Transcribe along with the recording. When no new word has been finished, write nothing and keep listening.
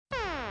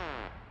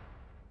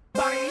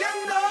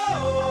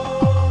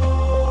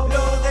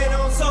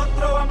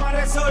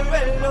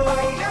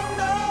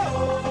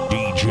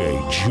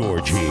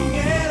Djgeorgii.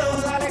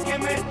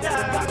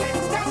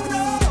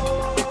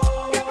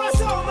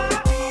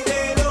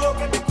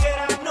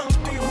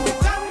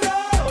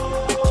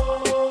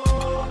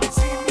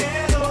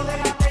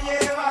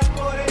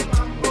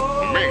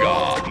 Mega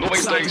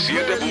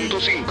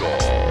 97.5.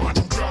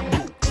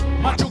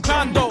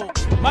 Machucando,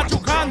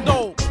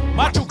 machucando,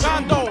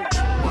 machucando.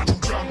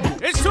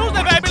 It's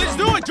Tuesday, baby. Let's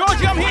do it.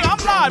 Djgeorgii, I'm here. I'm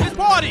live. It's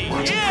party.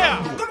 Yeah.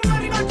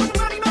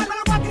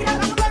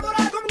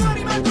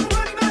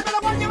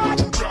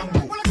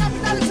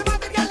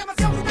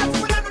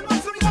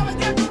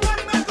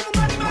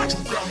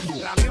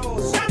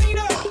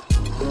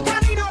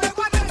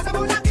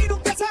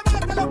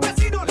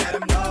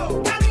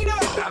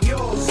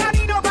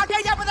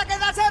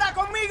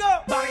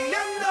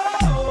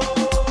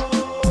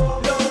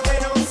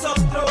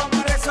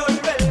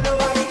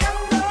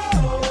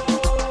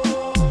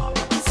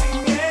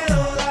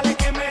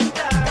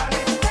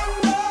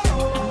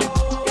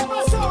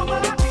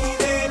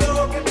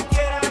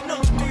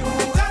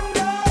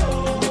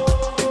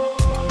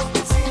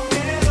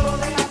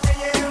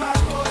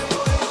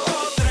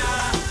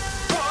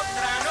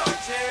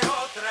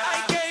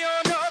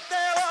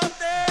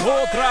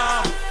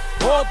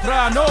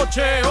 Otra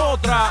noche,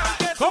 otra.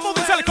 ¿Cómo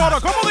dice el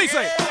coro? ¿Cómo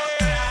dice?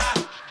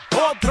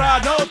 Otra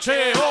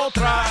noche,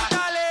 otra.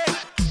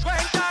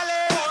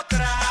 Cuéntale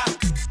otra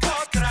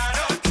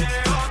noche,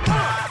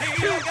 otra.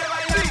 Dile que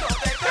bailando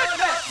te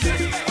conocí.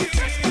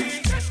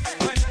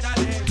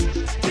 Cuéntale,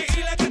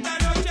 dile que esta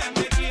noche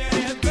me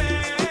quieres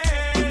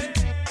ver.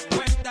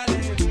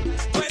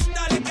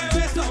 Cuéntale que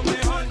beso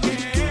mejor que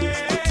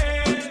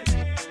él.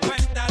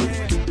 Cuéntale,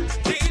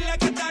 dile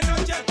que esta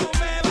noche tú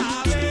me vas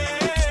a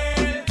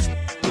ver.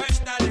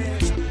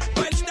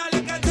 Cuéntale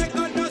que te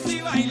conocí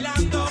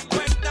bailando.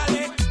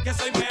 Cuéntale que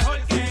soy mejor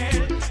que él.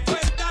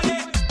 Cuéntale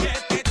que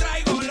te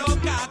traigo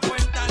loca.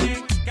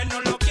 Cuéntale que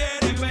no lo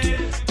quieres ver.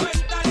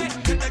 Cuéntale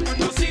que te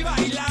conocí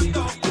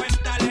bailando.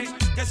 Cuéntale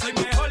que soy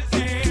mejor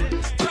que él.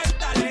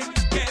 Cuéntale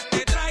que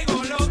te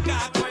traigo loca.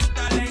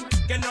 Cuéntale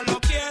que no lo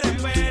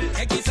quieres ver.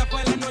 Que quizá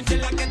fue la noche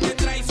en la que te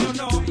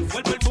traicionó.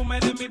 Fue el perfume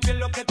de mi piel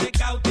lo que te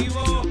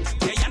cautivó.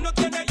 Que ya no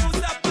tiene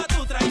excusa para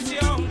tu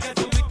traición. Que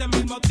tuviste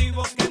mil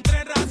motivos que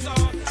entre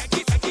razón.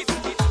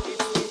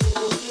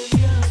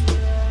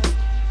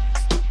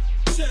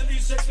 Se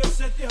dice que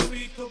se te ha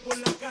visto por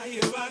la calle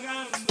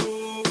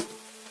vagando,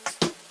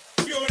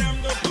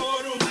 llorando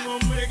por un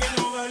hombre que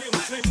no vale un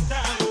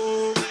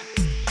centavo.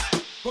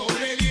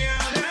 Pobre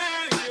diablo,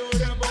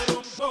 llora por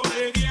un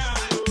pobre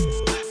diablo.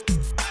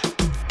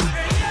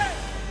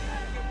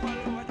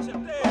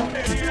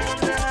 Pobre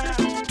diabla,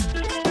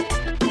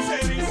 se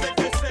dice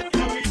que se te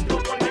ha visto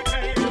por la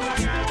calle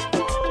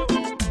vagando,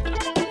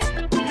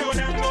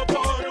 llorando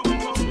por un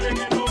hombre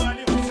que no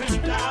vale un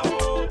centavo.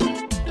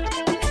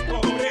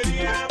 Pobre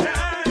diabla,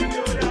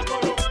 llora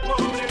por un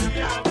pobre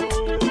diablo,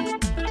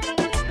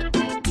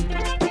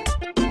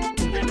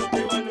 que no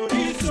te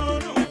valorizó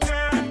nunca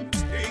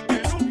y que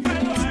nunca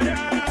lo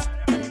hará,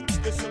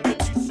 que solo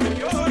quiso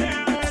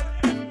llorar,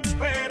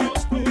 pero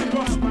tú lo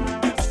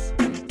amas,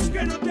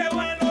 que no te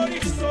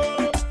valorizó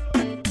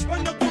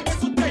cuando tu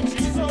beso te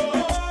hechizó,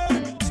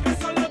 que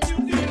solo te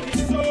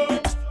utilizó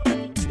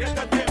y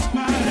hasta te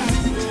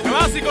embarazó.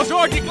 Clásico,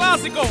 Djgeorgii,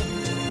 clásico.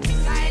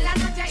 Cae la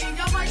noche y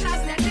yo voy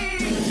tras de ti.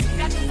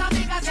 Que tus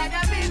amigas se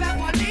desviven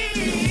por mí.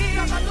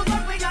 Yo con tu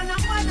cuerpo y yo no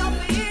puedo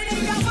vivir. Y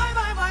yo voy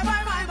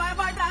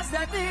tras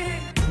de ti.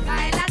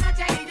 Cae la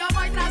noche y yo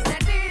voy tras de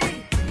ti.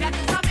 Que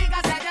tus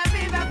amigas se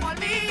desviven por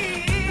mí.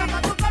 Yo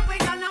con tu cuerpo y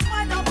yo no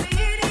puedo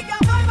vivir. Y yo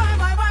voy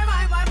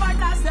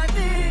tras de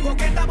ti.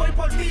 Coqueta voy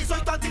por ti,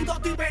 soy tu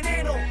antídoto y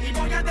veneno. Y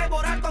voy a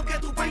devorarte aunque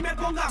tu país me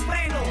ponga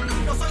freno.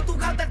 Yo soy tu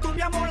cártel, tú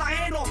mi amor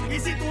ajeno. Y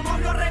si tu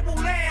novio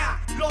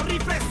rebulea, los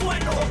rifles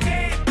sueno.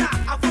 Coqueta,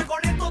 a fuego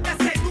lento te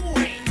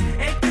seduje.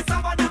 El que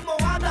sábanas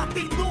mojadas te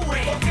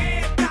induje.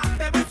 Coqueta,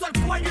 te beso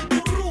el cuello y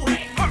tú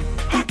ruge.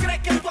 ¿Tú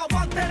crees que tu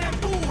aguante le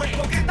empuje?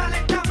 Coqueta,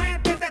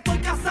 lentamente te estoy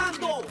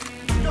cazando.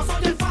 Yo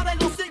soy el padre,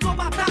 lo sigo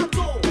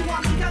matando. Tu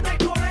amiga del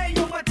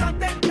colegio me están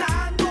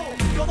tentando.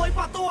 Yo doy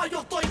pa' toa,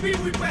 yo estoy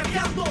vivo y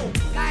peleando.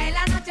 Cae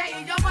la noche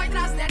y yo voy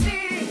tras de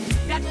ti.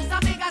 Que tus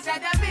amigas se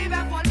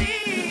desviven por mí.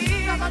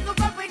 Yo con tu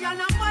cuerpo y yo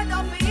no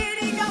puedo vivir.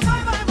 Y yo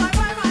voy tras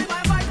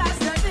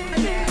de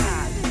ti.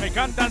 Me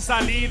encantan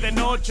salir de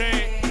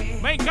noche.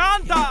 Me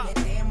encanta.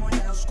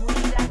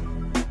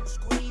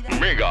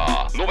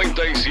 Mega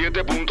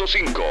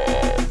 97.5.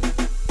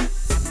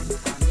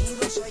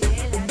 Amigo, soy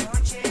en la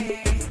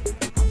noche,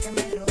 aunque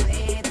me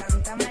rodee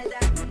tanta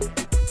maldad.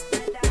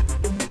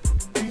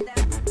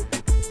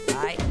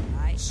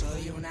 Ay,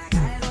 soy una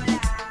gárgola.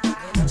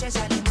 De noche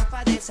salimos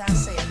pa'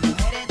 deshacer.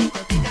 Mujeres,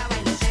 discoteca,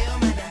 bailoteo,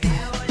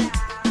 marianeo.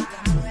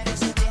 Las mujeres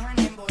se dejan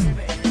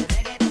envolver. El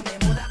reggaeton de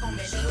moda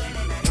convertido en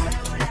una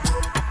gárgola.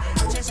 De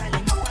noche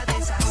salimos pa'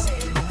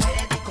 deshacer.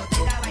 Mujeres,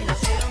 discoteca,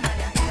 bailoteo,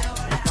 marianeo.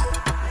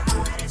 Las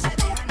mujeres se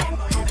dejan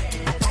envolver.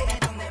 El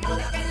reggaeton de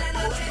moda en la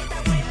noche.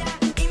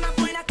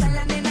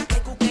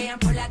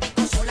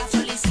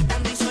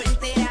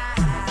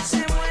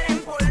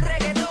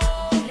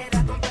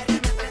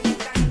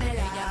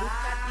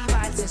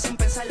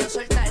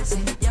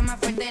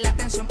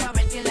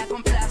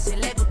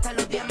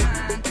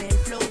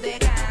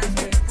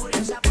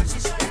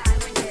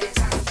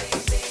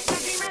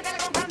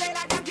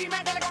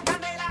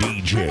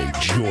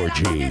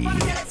 Djgeorgii.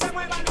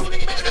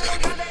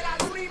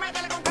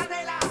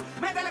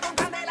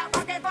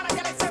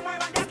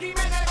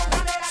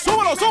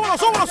 Súbelo, súbelo,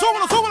 súbelo,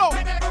 súbelo, súbelo.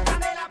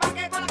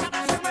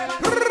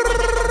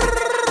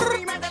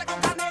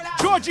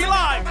 Djgeorgii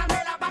Live.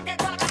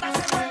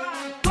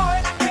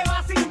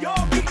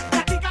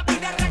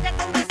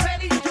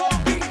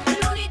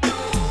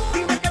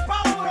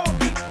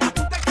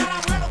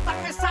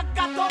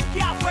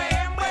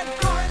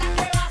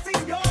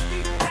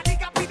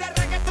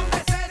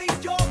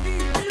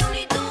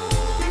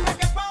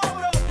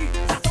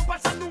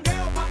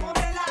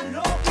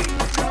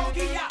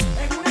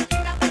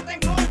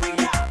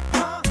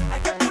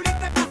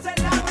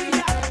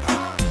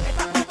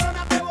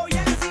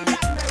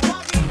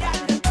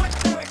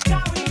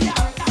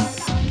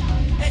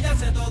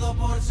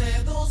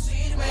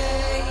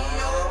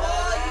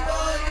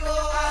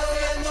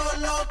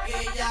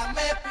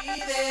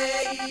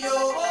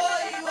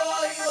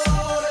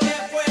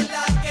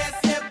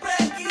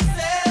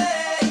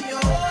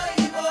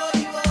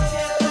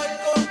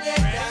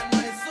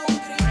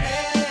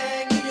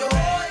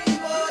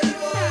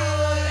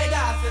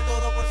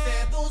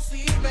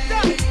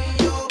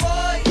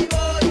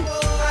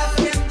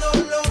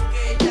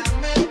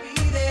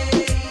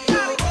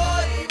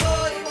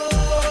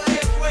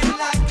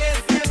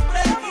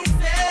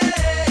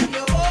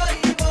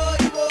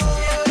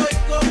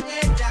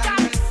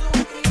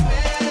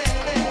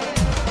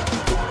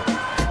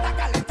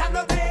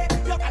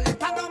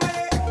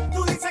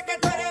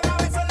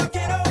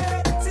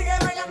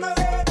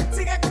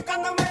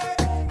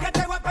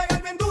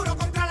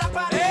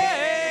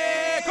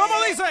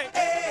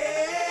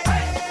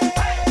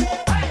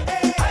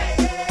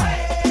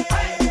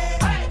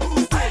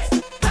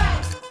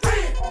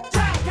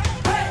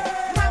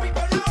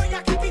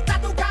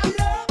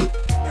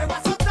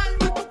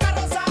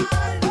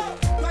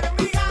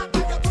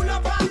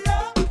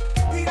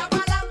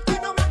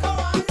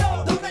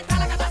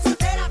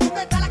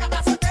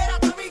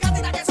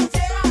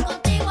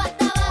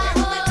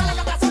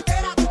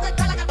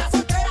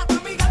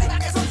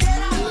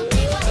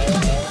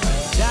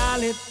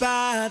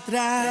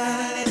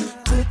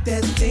 Put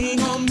that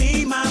thing on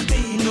me, my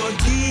baby. No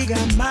diga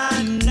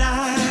más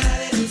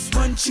nada.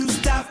 Once you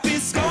stop,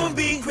 it's gonna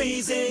be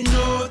crazy.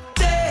 No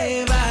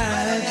te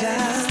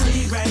vayas.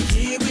 Stay right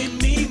here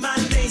with me, my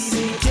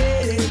lady.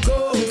 Quiere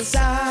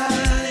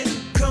gozar.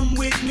 Come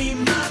with me,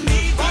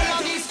 mami.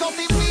 Hola, disco,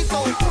 te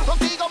invito.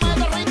 Contigo me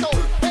derrito.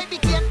 Baby,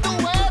 ¿quién tú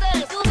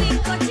eres? Tu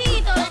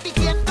bizcochito, Baby,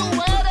 ¿quién tú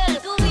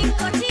eres? tu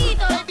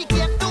bizcochito, Baby,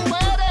 ¿quién tú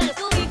eres?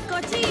 tu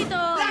bizcochito.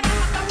 La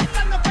gata está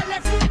buscando que le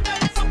funde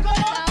el foco.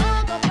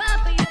 Saoco,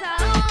 papi,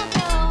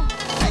 saoco.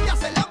 Ella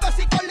se lava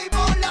así con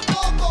limón, la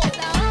toco.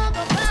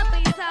 Saoco,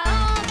 papi,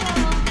 saoco.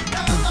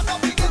 La gata está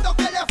pidiendo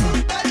que le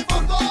funde el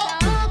foco.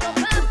 Saoco,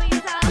 papi,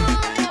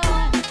 saoco.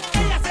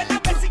 Ella se la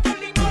ve si con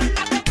limón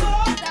la tocó.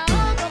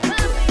 Saoco,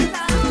 papi,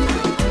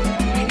 saoco.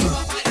 Vinimos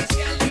a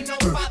pariciar y no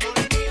pa'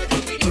 dormir.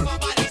 Vinimos a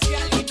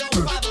pariciar y no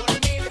pa'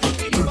 dormir.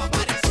 Vinimos a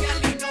pariciar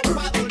y no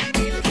pa'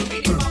 dormir.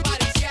 Vinimos a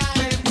pariciar.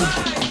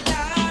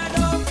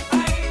 Bailalo,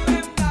 ay,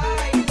 ven,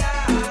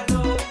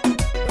 bailalo.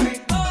 Ven,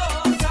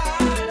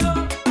 gózalo,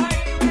 ay,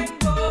 ven,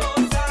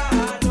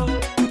 gózalo.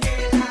 Que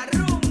la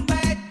rumba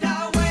está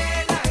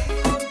buena y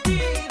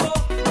contigo,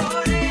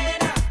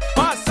 morena,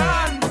 Pa'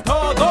 Santo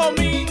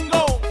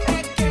Domingo.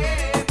 es que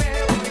me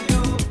voy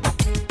yo.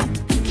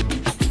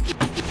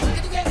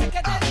 ¿Qué tú quieres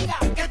que te diga?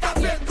 Que estás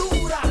bien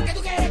dura. ¿Qué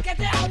tú quieres que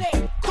te hable?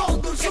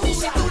 Con dulzura. Que tu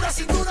cintura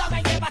sin duda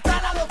me lleva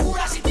hasta la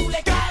locura. Si tú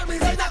le caes, mi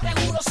reina,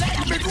 seguro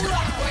será mi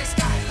cura. Pues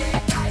caile,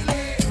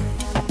 caile,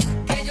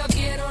 que yo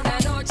quiero una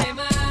noche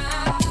más.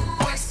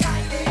 Pues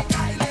caile,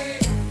 caile,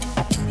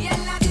 y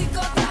en la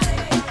disco estaré.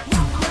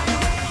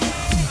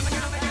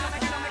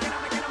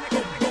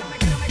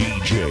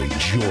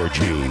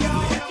 Djgeorgii.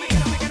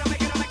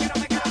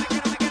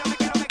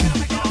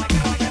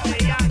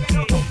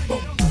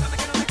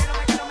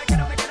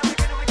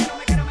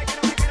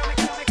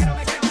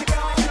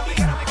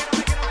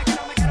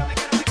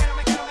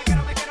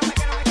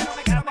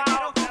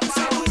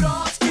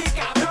 Seguroski,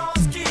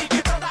 cabroski,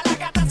 que todas las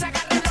gatas se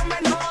agarren los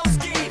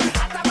menoski.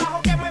 Hasta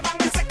abajo que muevan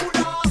ese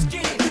culoski.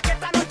 Que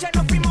esta noche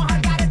nos fuimos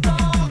al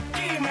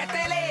garetoski.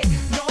 Métele,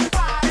 no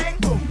paren,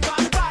 boom,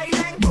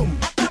 bailen, boom.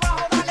 Hasta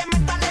abajo dale,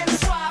 métale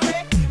suave.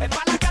 Es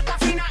pa' la gata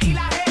fina y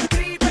la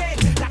stripper.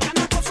 La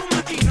cana con su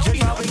maquino y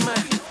no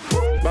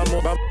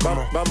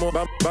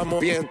Vamos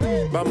bien,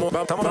 vamos,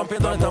 estamos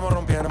rompiendo, no estamos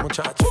rompiendo,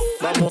 muchachos.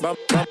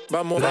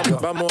 Vamos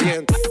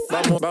bien,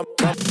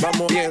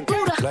 vamos bien,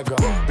 let's go.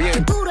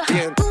 Bien,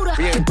 bien,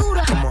 bien,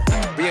 come on.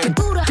 Bien,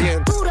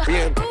 bien,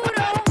 bien,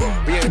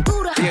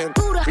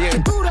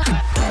 bien,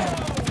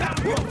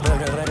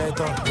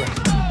 Reggaeton, yeah.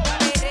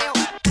 Perreo,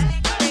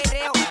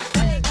 perreo,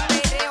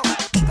 perreo,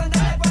 y cuando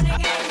le ponen el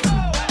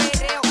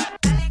perreo,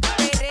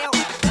 perreo,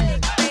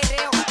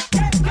 perreo.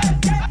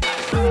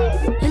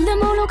 El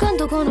demo lo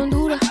canto con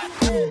Honduras.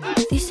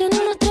 Dicen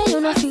una estrella,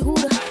 una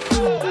figura.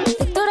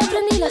 Héctor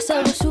aprendí la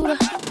sabrosura.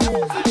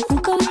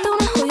 Nunca he visto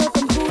una joya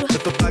tan pura.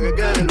 Esto es pa' que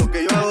quede lo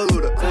que yo hago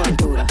dura.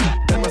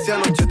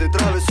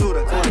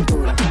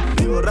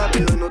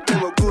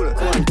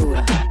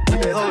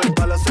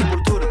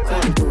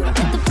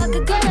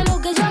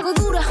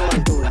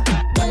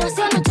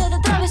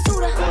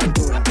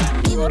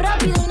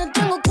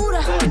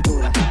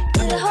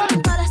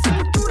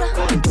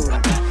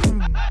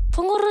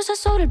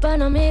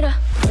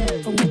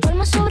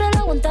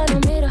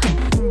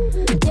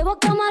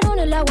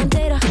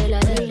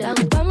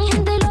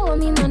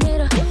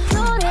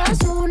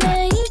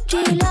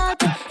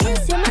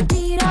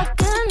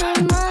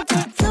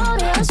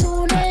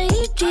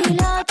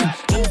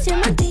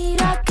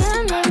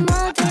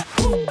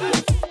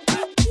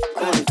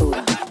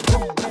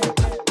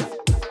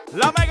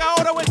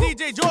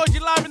 Djgeorgii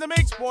live in the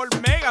mix por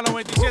Mega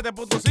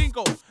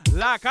 97.5.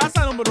 La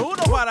casa número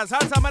 1 para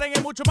salsa, merengue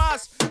y mucho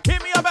más.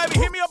 Hit me up, baby.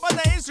 Hit me up on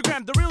the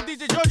Instagram. The real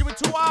Djgeorgii with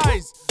 2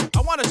 eyes.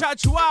 I want to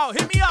shout you out.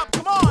 Hit me up.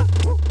 Come on.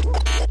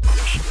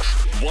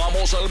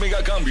 Vamos al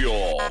mega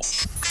cambio.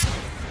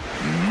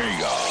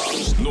 Mega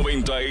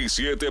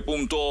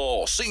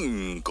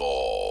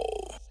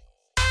 97.5.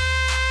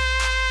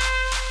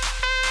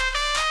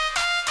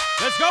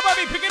 Let's go,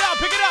 baby. Pick it up,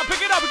 pick it up,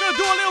 pick it up. We're going to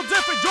do a little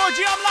different.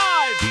 Djgeorgii, I'm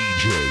live.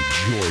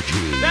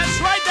 Djgeorgii.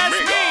 That's right, that's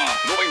Mega me.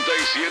 97.5.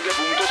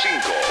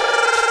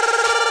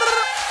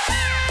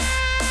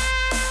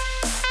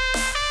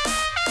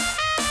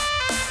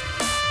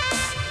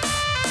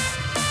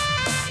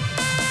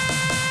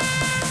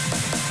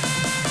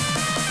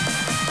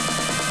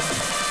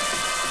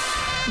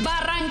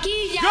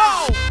 Barranquilla.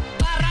 Go!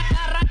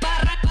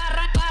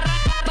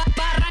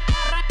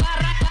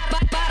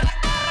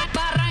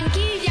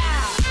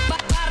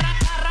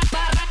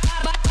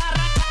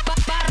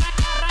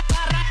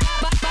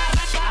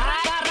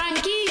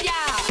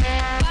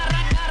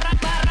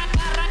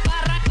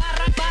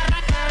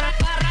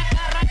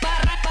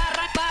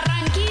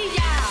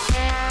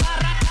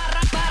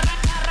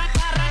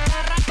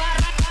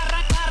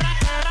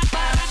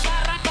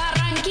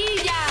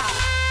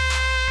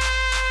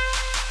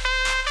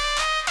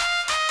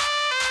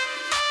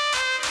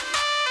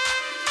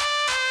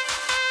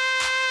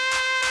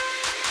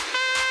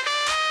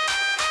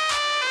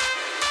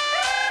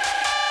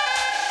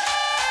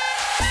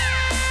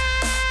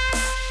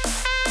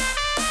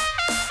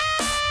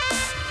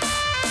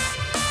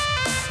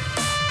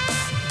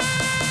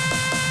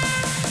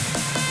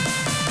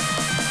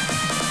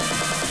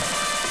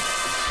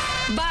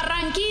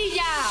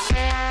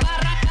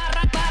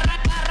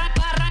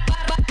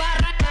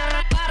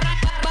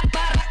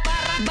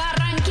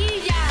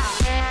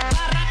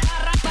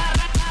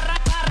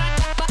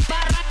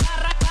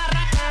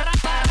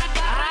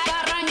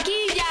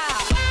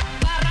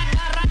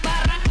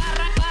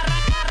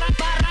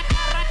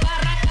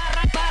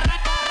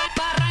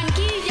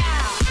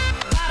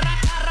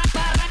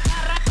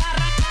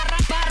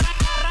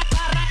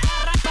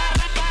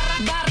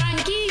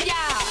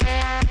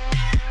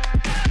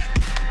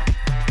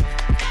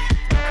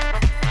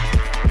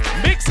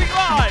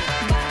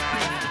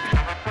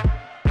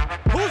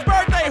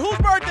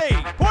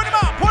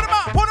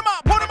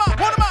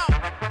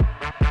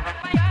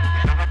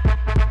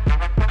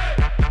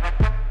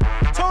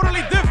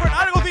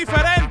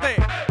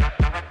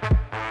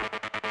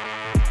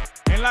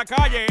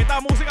 Calle,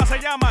 esta música se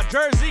llama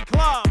Jersey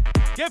Club.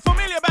 Get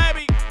familiar,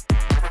 baby.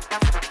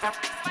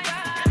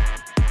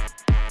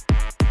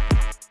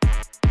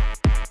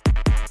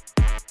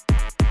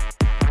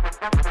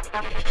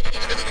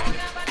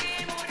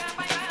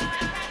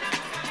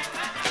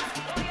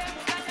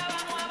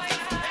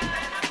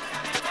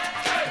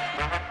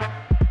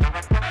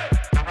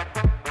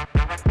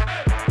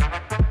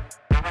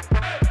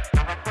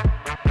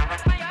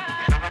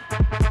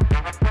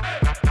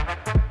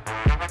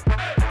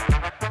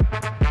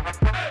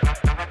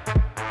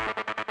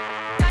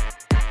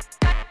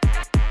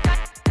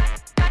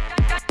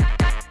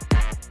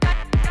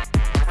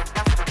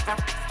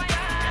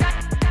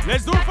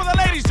 Let's do it for the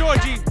ladies,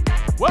 Djgeorgii.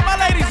 Where my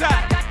ladies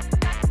at?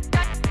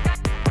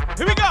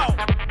 Here we go.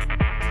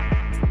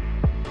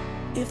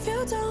 If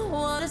you don't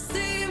wanna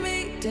see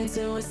me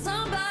dancing with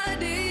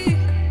somebody,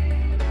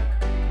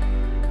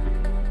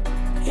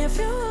 if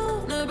you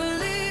wanna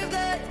believe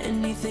that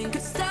anything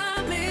could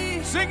stop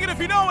me, sing it if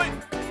you know it.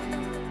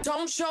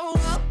 Don't show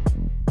up,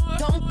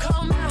 don't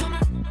come out,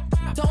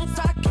 don't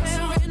start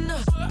caring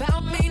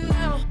about me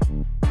now.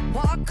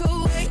 Walk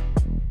away,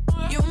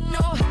 you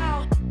know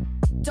how.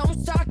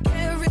 Don't start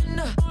caring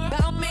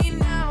about me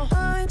now.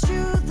 Aren't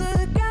you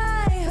the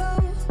guy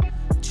who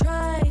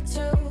tried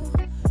to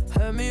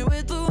hurt me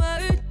with the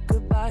word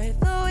goodbye?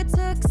 Though it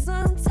took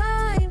some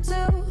time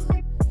to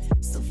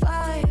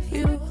survive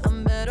you,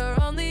 I'm better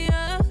on the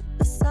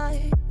other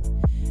side.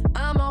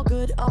 I'm all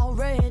good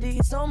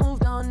already, so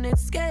moved on,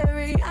 it's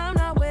scary. I'm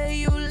not where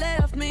you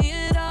left me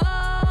at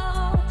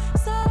all.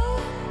 So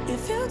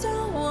if you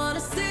don't wanna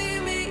see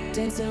me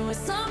dancing with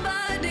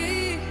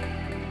somebody,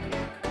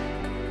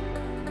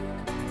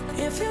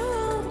 if you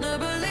wanna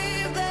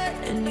believe that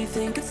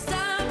anything could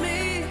stop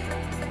me,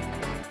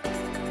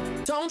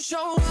 don't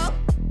show up,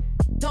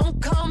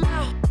 don't come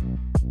out,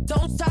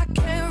 don't start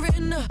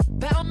caring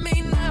about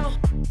me now.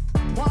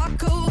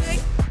 Walk away,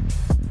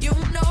 you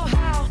know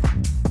how.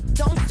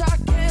 Don't start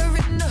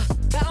caring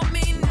about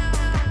me now.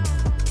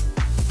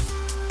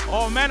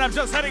 Oh man, I'm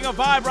just setting a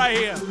vibe right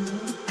here.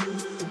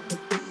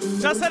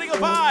 Just setting a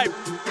vibe.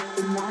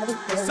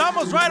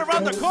 Summer's right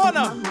around the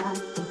corner.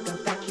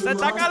 Se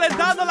está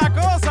calentando la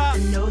cosa.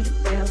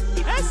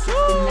 Jesús.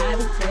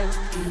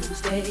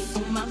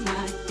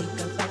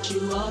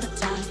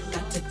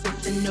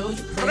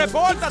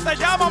 Repórtate,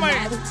 llámame.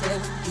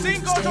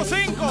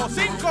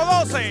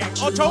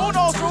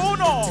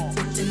 585-512-8181.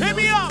 Hit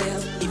me up.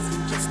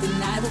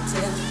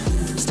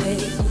 Stay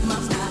on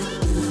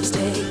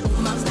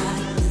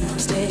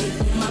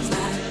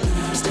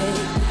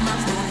my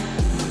mind.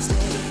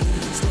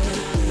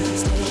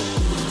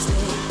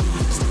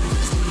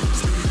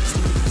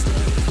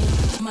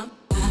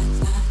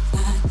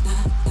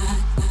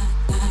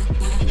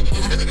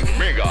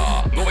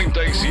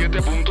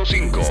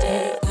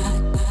 97.5.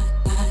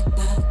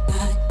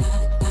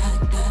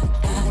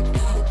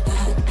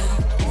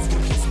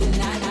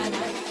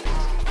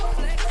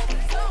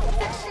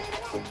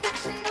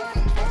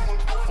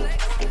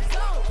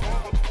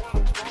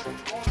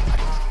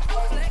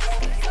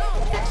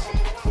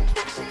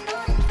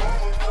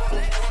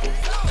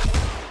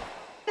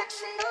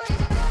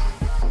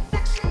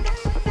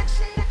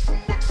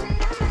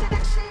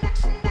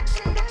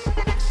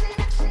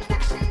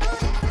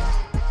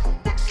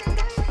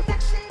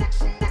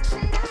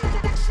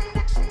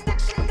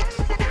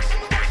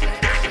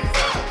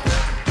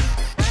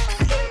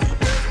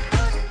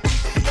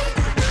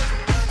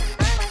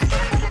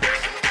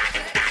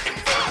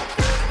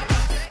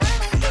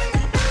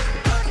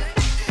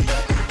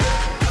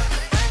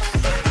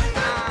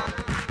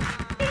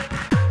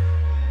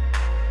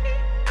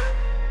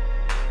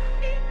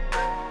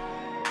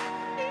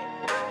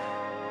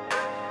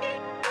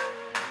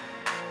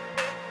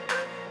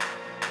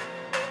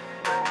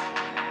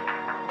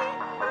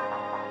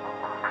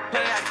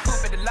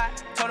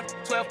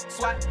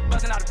 SWAT,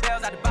 busting all the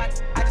bells out the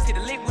box. I just hit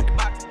a lick with the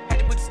box, had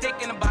to put the stick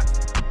in the box.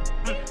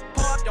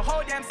 Pour up the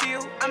whole damn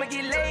seal, I'ma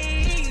get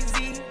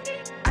lazy.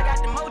 I got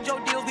the mojo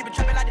deals, we been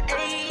trapping like the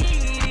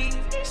 80s.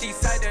 She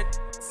said that,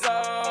 so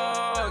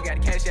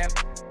got the cash app.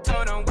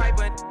 Told them white,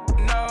 but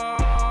no,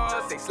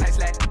 6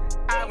 slash.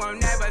 I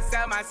won't never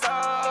sell my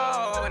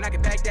soul, and I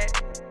can back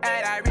that.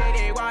 And I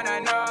really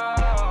wanna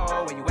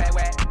know where you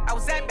at. I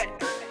was at back.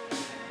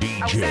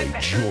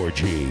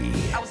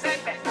 Djgeorgii. I was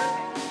at back.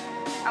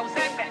 I was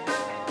at back.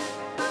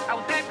 I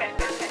was at back.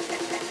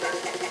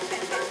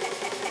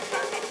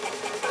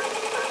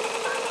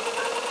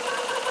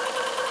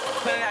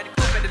 Pulling out the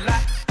coupe at the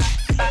lot.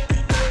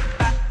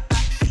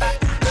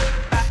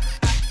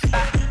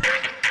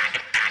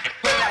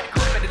 Pulling out the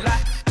coupe at the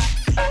lot.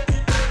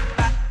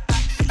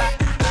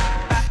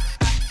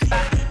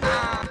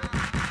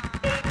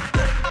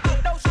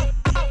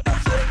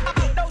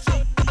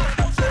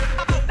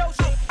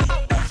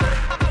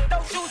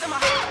 Shoes in my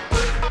heart.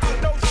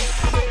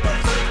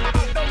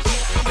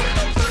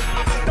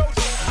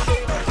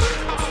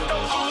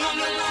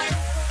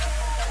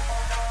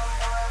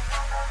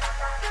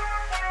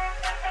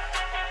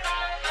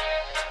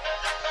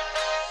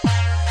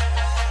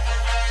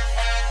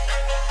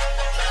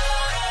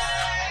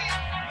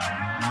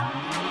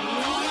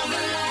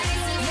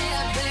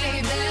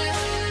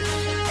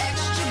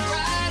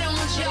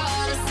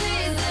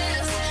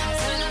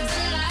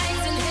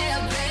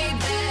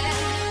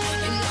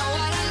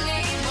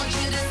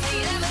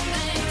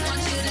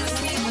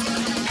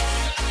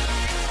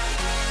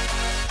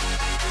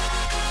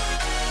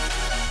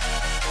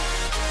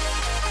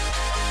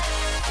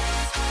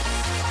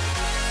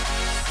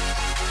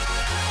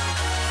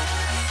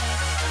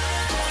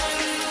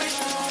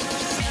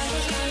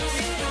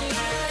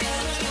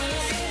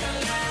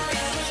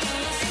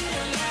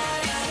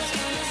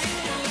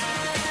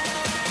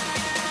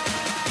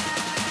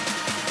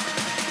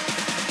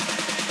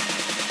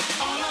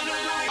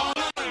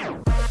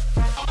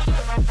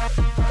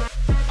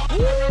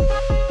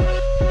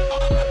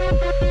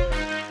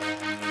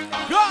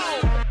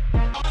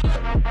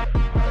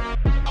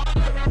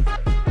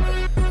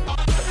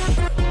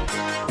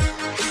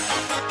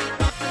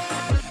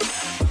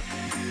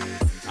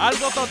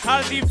 Algo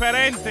total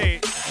diferente.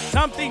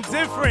 Something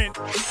different.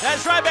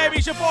 That's right, baby.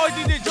 It's your boy,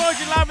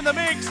 Djgeorgii, live in the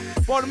mix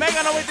por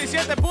Mega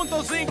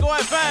 97.5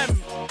 FM.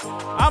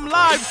 I'm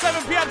live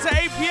 7 p.m. to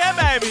 8 p.m.,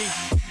 baby.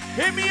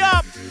 Hit me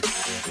up.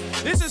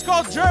 This is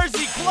called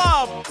Jersey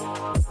Club.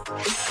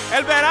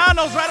 El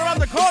verano's right around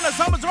the corner.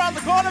 Summer's around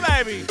the corner,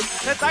 baby.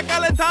 Se está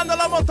calentando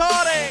los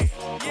motores.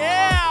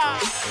 Yeah.